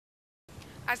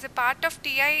As a part of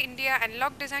TI India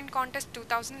Analog Design Contest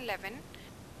 2011,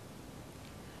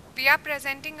 we are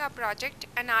presenting our project,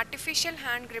 an artificial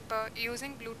hand gripper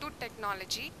using Bluetooth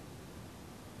technology.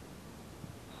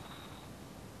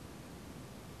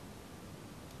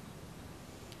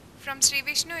 From Sri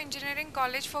Vishnu Engineering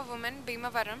College for Women,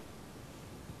 Bhimavaram.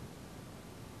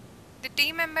 The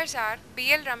team members are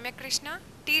B.L. Ramyakrishna,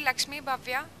 T. Lakshmi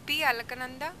Bhavya, P.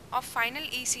 Alakananda of Final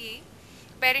ECE,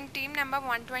 bearing team number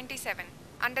 127,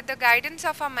 under the guidance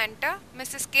of our mentor,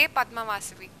 Mrs. K.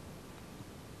 Padmavasavi.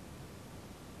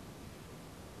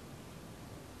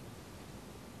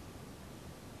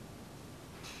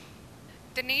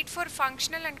 The need for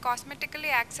functional and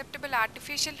cosmetically acceptable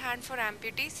artificial hand for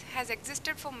amputees has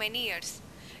existed for many years.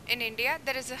 In India,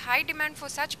 there is a high demand for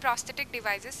such prosthetic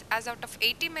devices, as out of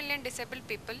 80 million disabled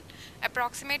people,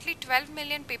 approximately 12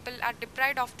 million people are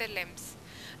deprived of their limbs.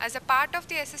 As a part of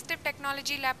the Assistive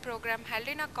Technology Lab program held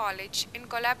in our college, in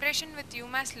collaboration with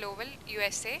UMass Lowell,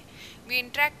 USA, we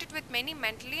interacted with many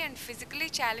mentally and physically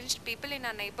challenged people in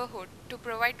our neighborhood to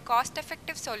provide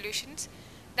cost-effective solutions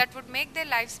that would make their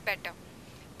lives better.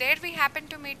 There we happened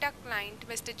to meet our client,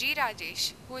 Mr.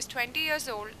 G.Rajesh, who is 20 years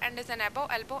old and is an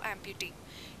above-elbow amputee.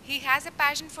 He has a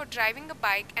passion for driving a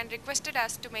bike and requested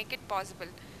us to make it possible.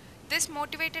 This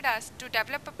motivated us to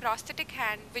develop a prosthetic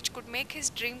hand which could make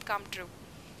his dream come true.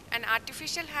 An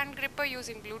artificial hand gripper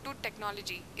using Bluetooth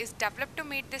technology is developed to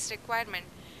meet this requirement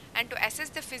and to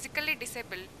assist the physically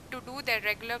disabled to do their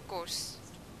regular course.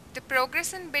 The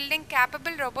progress in building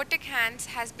capable robotic hands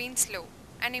has been slow.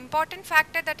 An important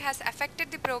factor that has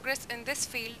affected the progress in this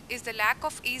field is the lack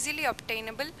of easily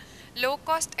obtainable,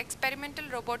 low-cost experimental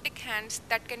robotic hands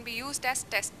that can be used as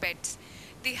test beds.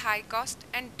 The high cost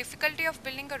and difficulty of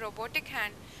building a robotic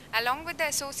hand, along with the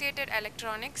associated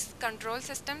electronics, control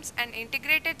systems, and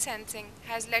integrated sensing,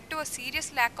 has led to a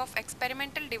serious lack of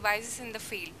experimental devices in the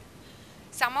field.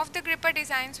 Some of the gripper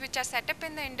designs which are set up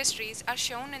in the industries are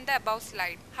shown in the above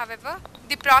slide. However,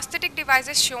 the prosthetic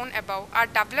devices shown above are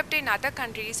developed in other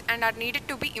countries and are needed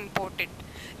to be imported.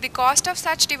 The cost of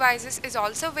such devices is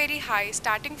also very high,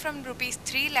 starting from Rs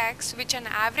 3 lakhs, which an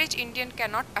average Indian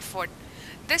cannot afford.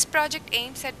 This project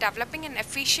aims at developing an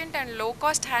efficient and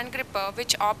low-cost hand gripper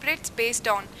which operates based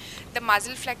on the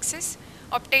muzzle flexes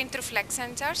obtained through flex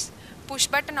sensors,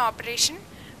 push-button operation,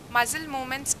 muzzle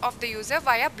movements of the user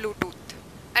via Bluetooth.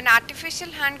 An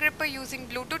artificial hand gripper using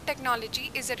Bluetooth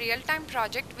technology is a real-time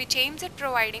project which aims at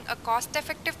providing a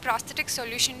cost-effective prosthetic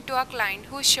solution to our client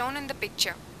who is shown in the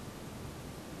picture.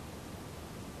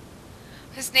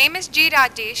 His name is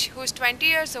G.Rajesh, who is 20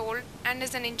 years old and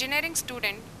is an engineering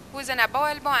student who is an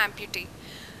above-elbow amputee.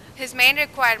 His main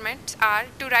requirements are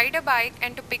to ride a bike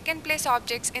and to pick and place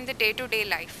objects in the day-to-day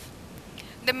life.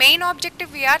 The main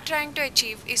objective we are trying to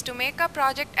achieve is to make our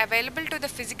project available to the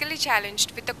physically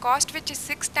challenged with a cost which is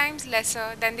 6 times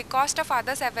lesser than the cost of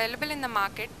others available in the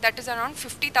market, that is around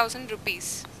 50,000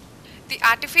 rupees. The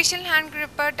artificial hand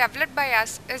gripper developed by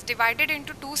us is divided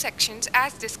into two sections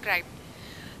as described.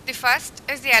 The first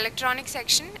is the electronic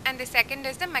section and the second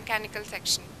is the mechanical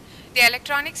section. The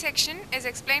electronic section is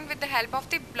explained with the help of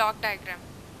the block diagram.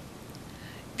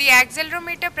 The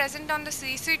accelerometer present on the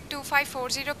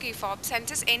CC2540 key fob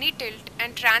senses any tilt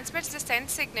and transmits the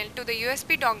sense signal to the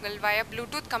USB dongle via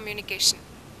Bluetooth communication.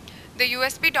 The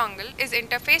USB dongle is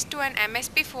interfaced to an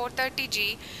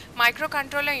MSP430G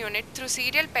microcontroller unit through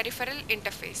serial peripheral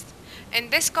interface.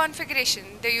 In this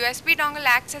configuration, the USB dongle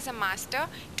acts as a master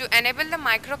to enable the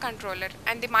microcontroller,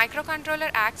 and the microcontroller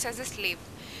acts as a slave.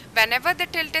 Whenever the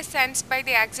tilt is sensed by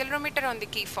the accelerometer on the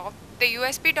key fob, the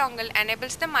USB dongle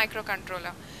enables the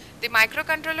microcontroller. The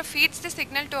microcontroller feeds the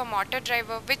signal to a motor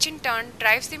driver, which in turn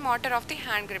drives the motor of the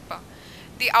hand gripper.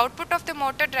 The output of the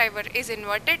motor driver is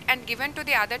inverted and given to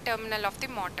the other terminal of the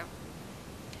motor.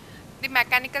 The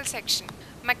mechanical section.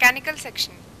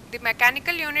 The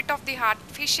mechanical unit of the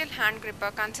artificial hand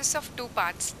gripper consists of two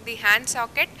parts, the hand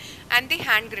socket and the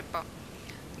hand gripper.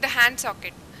 The hand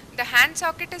socket. The hand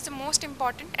socket is the most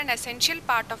important and essential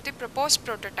part of the proposed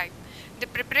prototype. The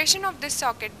preparation of this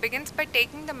socket begins by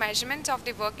taking the measurements of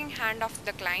the working hand of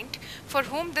the client for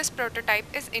whom this prototype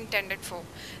is intended for.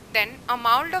 Then, a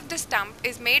mold of the stump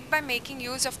is made by making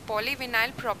use of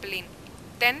polyvinyl propylene.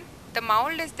 Then, the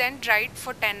mold is then dried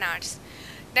for 10 hours.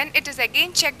 Then it is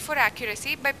again checked for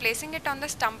accuracy by placing it on the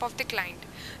stump of the client.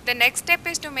 The next step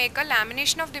is to make a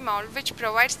lamination of the mold which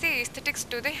provides the aesthetics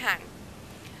to the hand.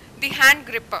 The hand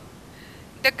gripper.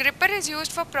 The gripper is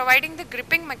used for providing the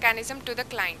gripping mechanism to the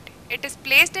client. It is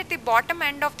placed at the bottom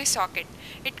end of the socket.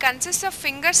 It consists of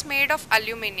fingers made of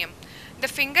aluminium. The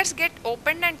fingers get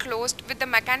opened and closed with the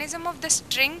mechanism of the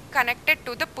string connected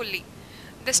to the pulley.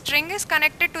 The string is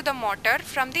connected to the motor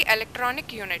from the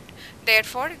electronic unit.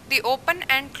 Therefore, the open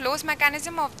and close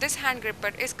mechanism of this hand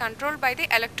gripper is controlled by the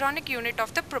electronic unit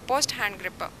of the proposed hand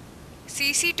gripper.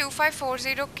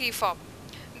 CC2540 key fob.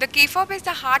 The key fob is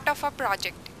the heart of our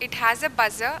project. It has a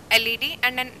buzzer, LED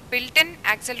and a built-in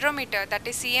accelerometer, that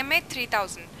is CMA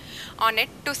 3000, on it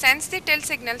to sense the tilt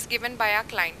signals given by our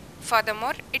client.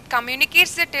 Furthermore, it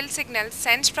communicates the tilt signals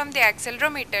sensed from the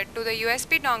accelerometer to the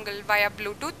USB dongle via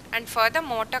Bluetooth and further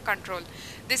motor control.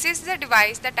 This is the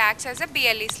device that acts as a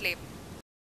BLE slave.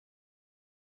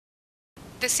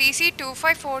 The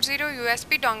CC2540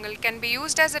 USB dongle can be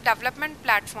used as a development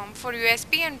platform for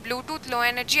USB and Bluetooth low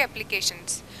energy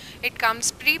applications. It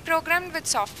comes pre-programmed with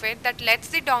software that lets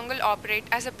the dongle operate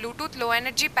as a Bluetooth low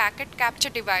energy packet capture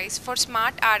device for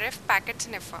smart RF packet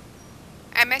sniffer.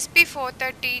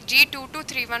 MSP430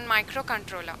 G2231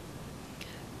 microcontroller.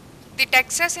 The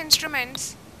Texas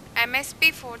Instruments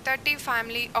MSP430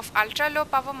 family of ultra-low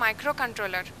power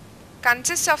microcontroller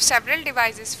consists of several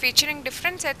devices featuring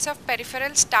different sets of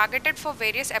peripherals targeted for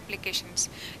various applications.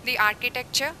 The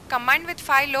architecture, combined with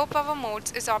 5 low power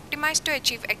modes, is optimized to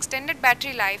achieve extended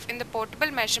battery life in the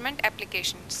portable measurement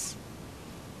applications.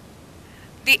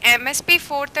 The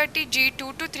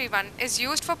MSP430G2231 is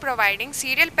used for providing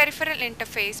serial peripheral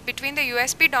interface between the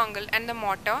USB dongle and the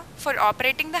motor for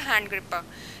operating the hand gripper.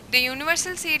 The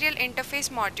Universal Serial Interface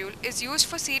Module is used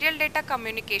for serial data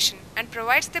communication and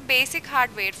provides the basic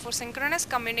hardware for synchronous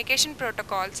communication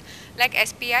protocols like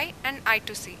SPI and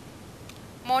I2C.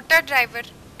 Motor driver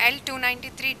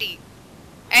L293D.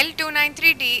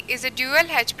 L293D is a dual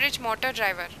H-bridge motor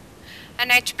driver. An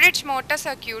H-bridge motor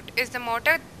circuit is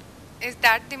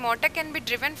that the motor can be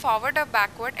driven forward or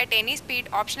backward at any speed,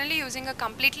 optionally using a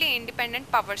completely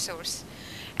independent power source.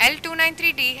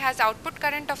 L293D has output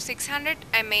current of 600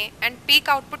 mA and peak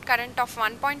output current of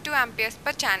 1.2 amperes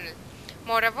per channel.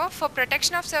 Moreover, for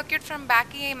protection of circuit from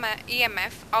back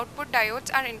EMF, output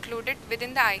diodes are included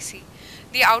within the IC.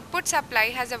 The output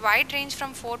supply has a wide range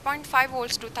from 4.5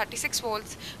 volts to 36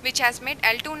 volts, which has made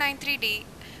L293D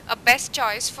a best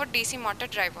choice for DC motor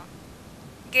driver.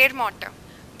 Gear motor.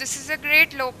 This is a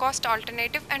great low-cost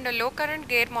alternative and a low-current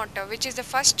gear motor, which is the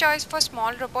first choice for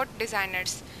small robot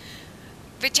designers,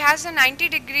 which has a 90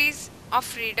 degrees of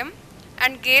freedom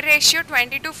and gear ratio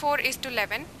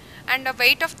 20:4:11 and a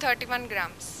weight of 31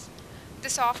 grams.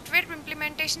 The software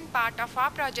implementation part of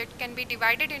our project can be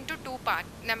divided into two parts.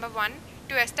 Number 1,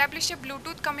 to establish a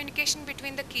Bluetooth communication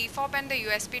between the key fob and the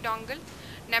USB dongle.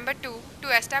 Number 2,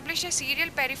 to establish a serial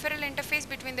peripheral interface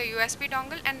between the USB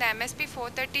dongle and the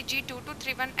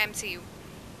MSP430G2231 MCU.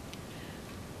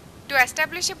 To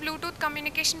establish a Bluetooth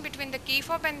communication between the key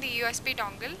fob and the USB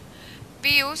dongle,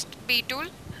 we used B-tool,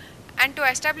 and to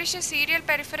establish a serial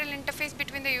peripheral interface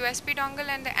between the USB dongle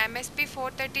and the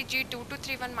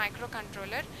MSP430G2231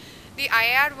 microcontroller, the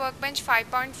IAR Workbench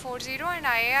 5.40 and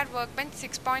IAR Workbench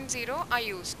 6.0 are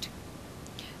used.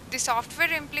 The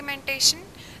software implementation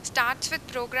starts with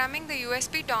programming the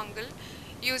USB dongle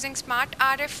using Smart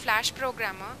RF Flash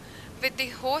Programmer with the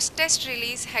host test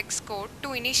release hex code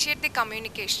to initiate the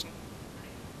communication.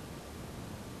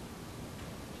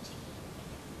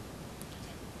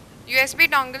 USB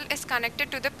dongle is connected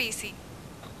to the PC.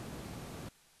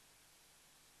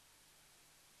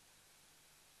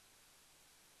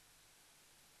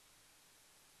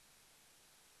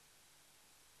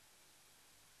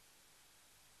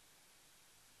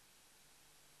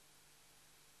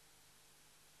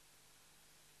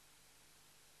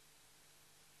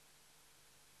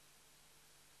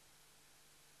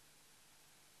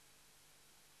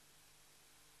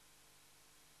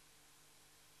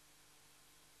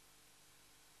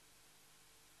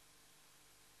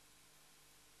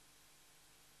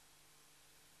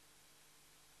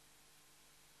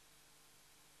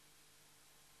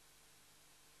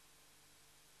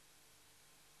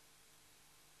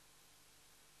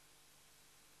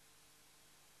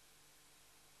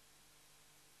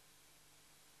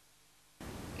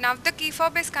 Now the key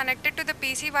fob is connected to the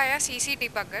PC via CC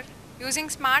debugger. Using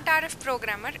Smart RF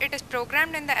Programmer, it is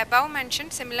programmed in the above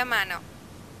mentioned similar manner.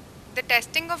 The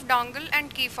testing of dongle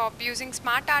and key fob using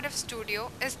Smart RF Studio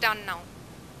is done now.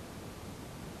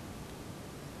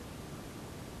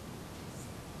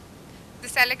 The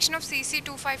selection of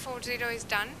CC2540 is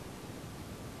done.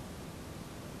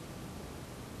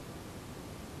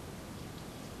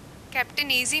 Kept in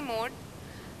easy mode,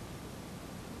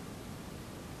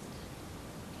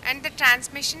 and the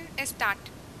transmission is started.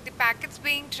 The packets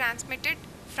being transmitted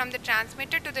from the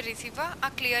transmitter to the receiver are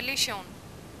clearly shown.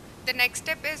 The next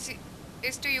step is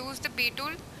to use the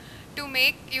B-tool to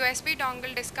make USB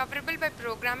dongle discoverable by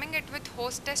programming it with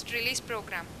host test release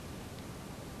program.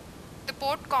 The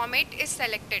port Comet is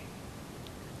selected.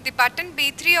 The button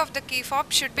B3 of the key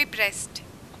fob should be pressed.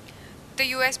 The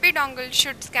USB dongle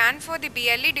should scan for the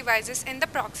BLE devices in the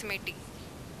proximity.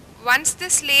 Once the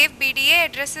slave BDA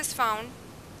address is found,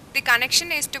 the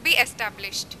connection is to be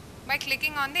established by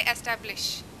clicking on the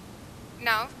Establish.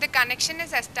 Now the connection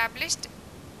is established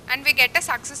and we get a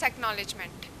success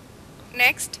acknowledgement.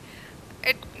 Next,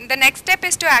 the next step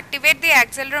is to activate the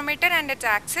accelerometer and its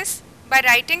axis by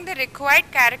writing the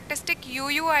required characteristic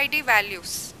UUID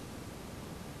values.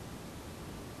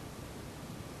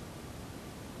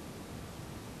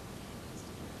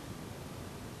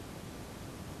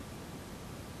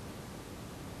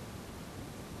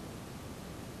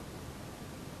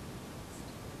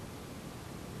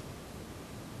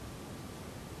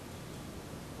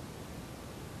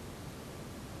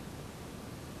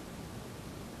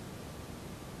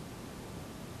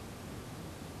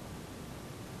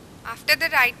 After the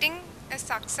writing is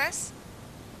success,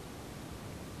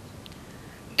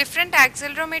 different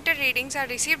accelerometer readings are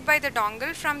received by the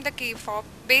dongle from the key fob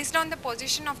based on the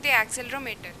position of the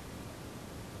accelerometer.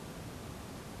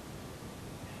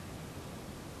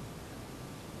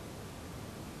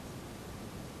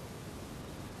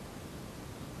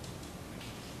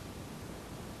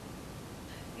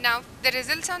 Now the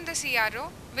results on the CRO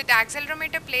with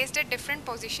accelerometer placed at different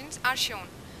positions are shown.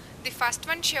 The first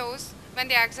one shows when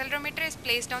the accelerometer is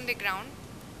placed on the ground.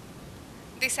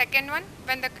 The second one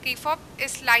when the key fob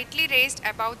is slightly raised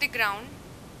above the ground.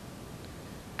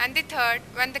 And the third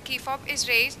when the key fob is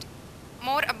raised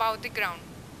more above the ground.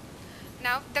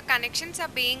 Now the connections are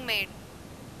being made.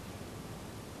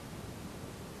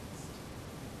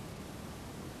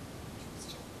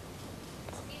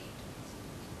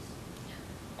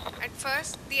 At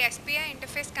first the SPI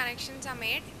interface connections are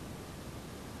made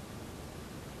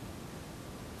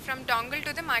from dongle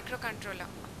to the microcontroller.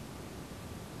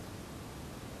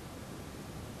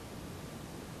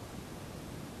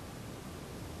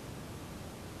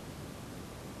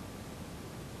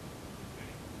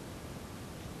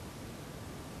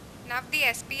 Now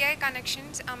the SPI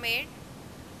connections are made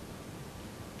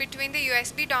between the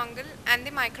USB dongle and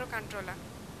the microcontroller.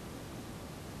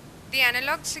 The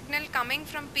analog signal coming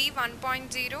from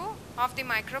P1.0 of the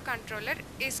microcontroller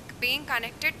is being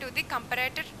connected to the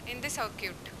comparator in the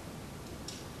circuit.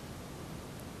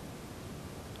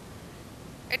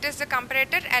 It is the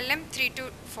comparator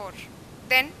LM324.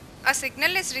 Then a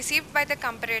signal is received by the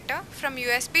comparator from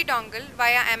USB dongle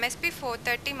via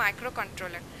MSP430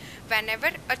 microcontroller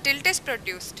whenever a tilt is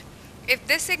produced. If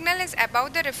this signal is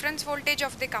above the reference voltage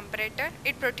of the comparator,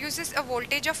 it produces a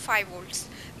voltage of 5 volts.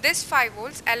 This 5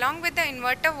 volts along with the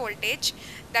inverter voltage,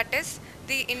 that is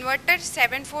the inverter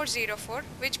 7404,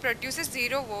 which produces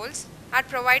 0 volts, are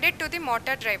provided to the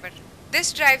motor driver.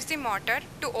 This drives the motor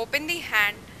to open the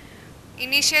hand.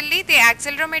 Initially the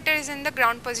accelerometer is in the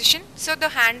ground position, so the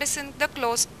hand is in the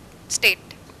closed state.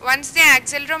 Once the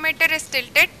accelerometer is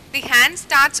tilted, the hand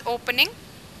starts opening,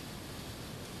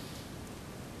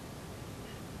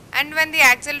 and when the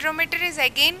accelerometer is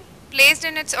again placed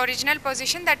in its original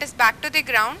position, that is back to the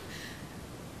ground,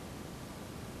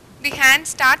 the hand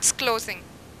starts closing,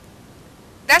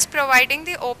 thus providing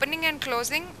the opening and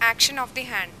closing action of the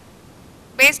hand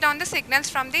based on the signals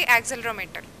from the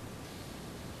accelerometer.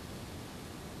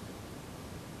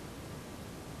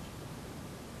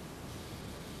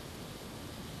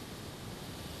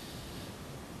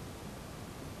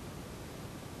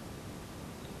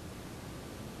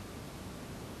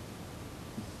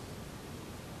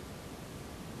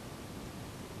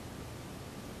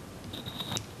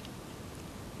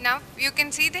 Now you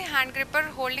can see the hand gripper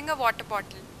holding a water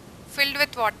bottle filled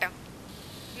with water.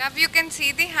 Now you can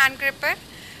see the hand gripper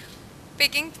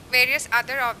picking various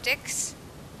other objects.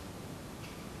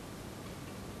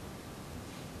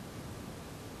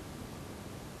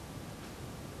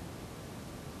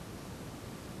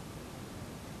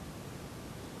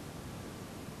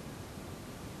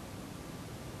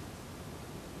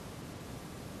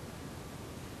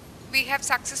 We have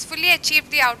successfully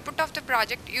achieved the output of the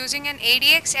project using an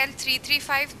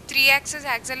ADXL335 3-axis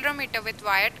accelerometer with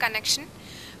wired connection.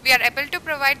 We are able to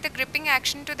provide the gripping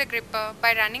action to the gripper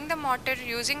by running the motor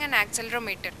using an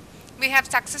accelerometer. We have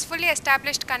successfully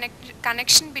established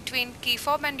connection between key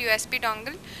fob and USB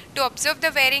dongle to observe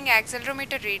the varying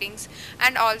accelerometer readings,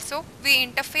 and also we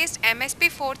interfaced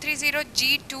MSP430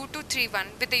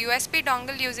 G2231 with the USB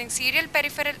dongle using serial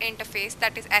peripheral interface,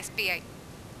 that is SPI.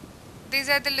 These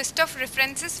are the list of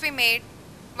references we made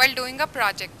while doing a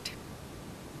project.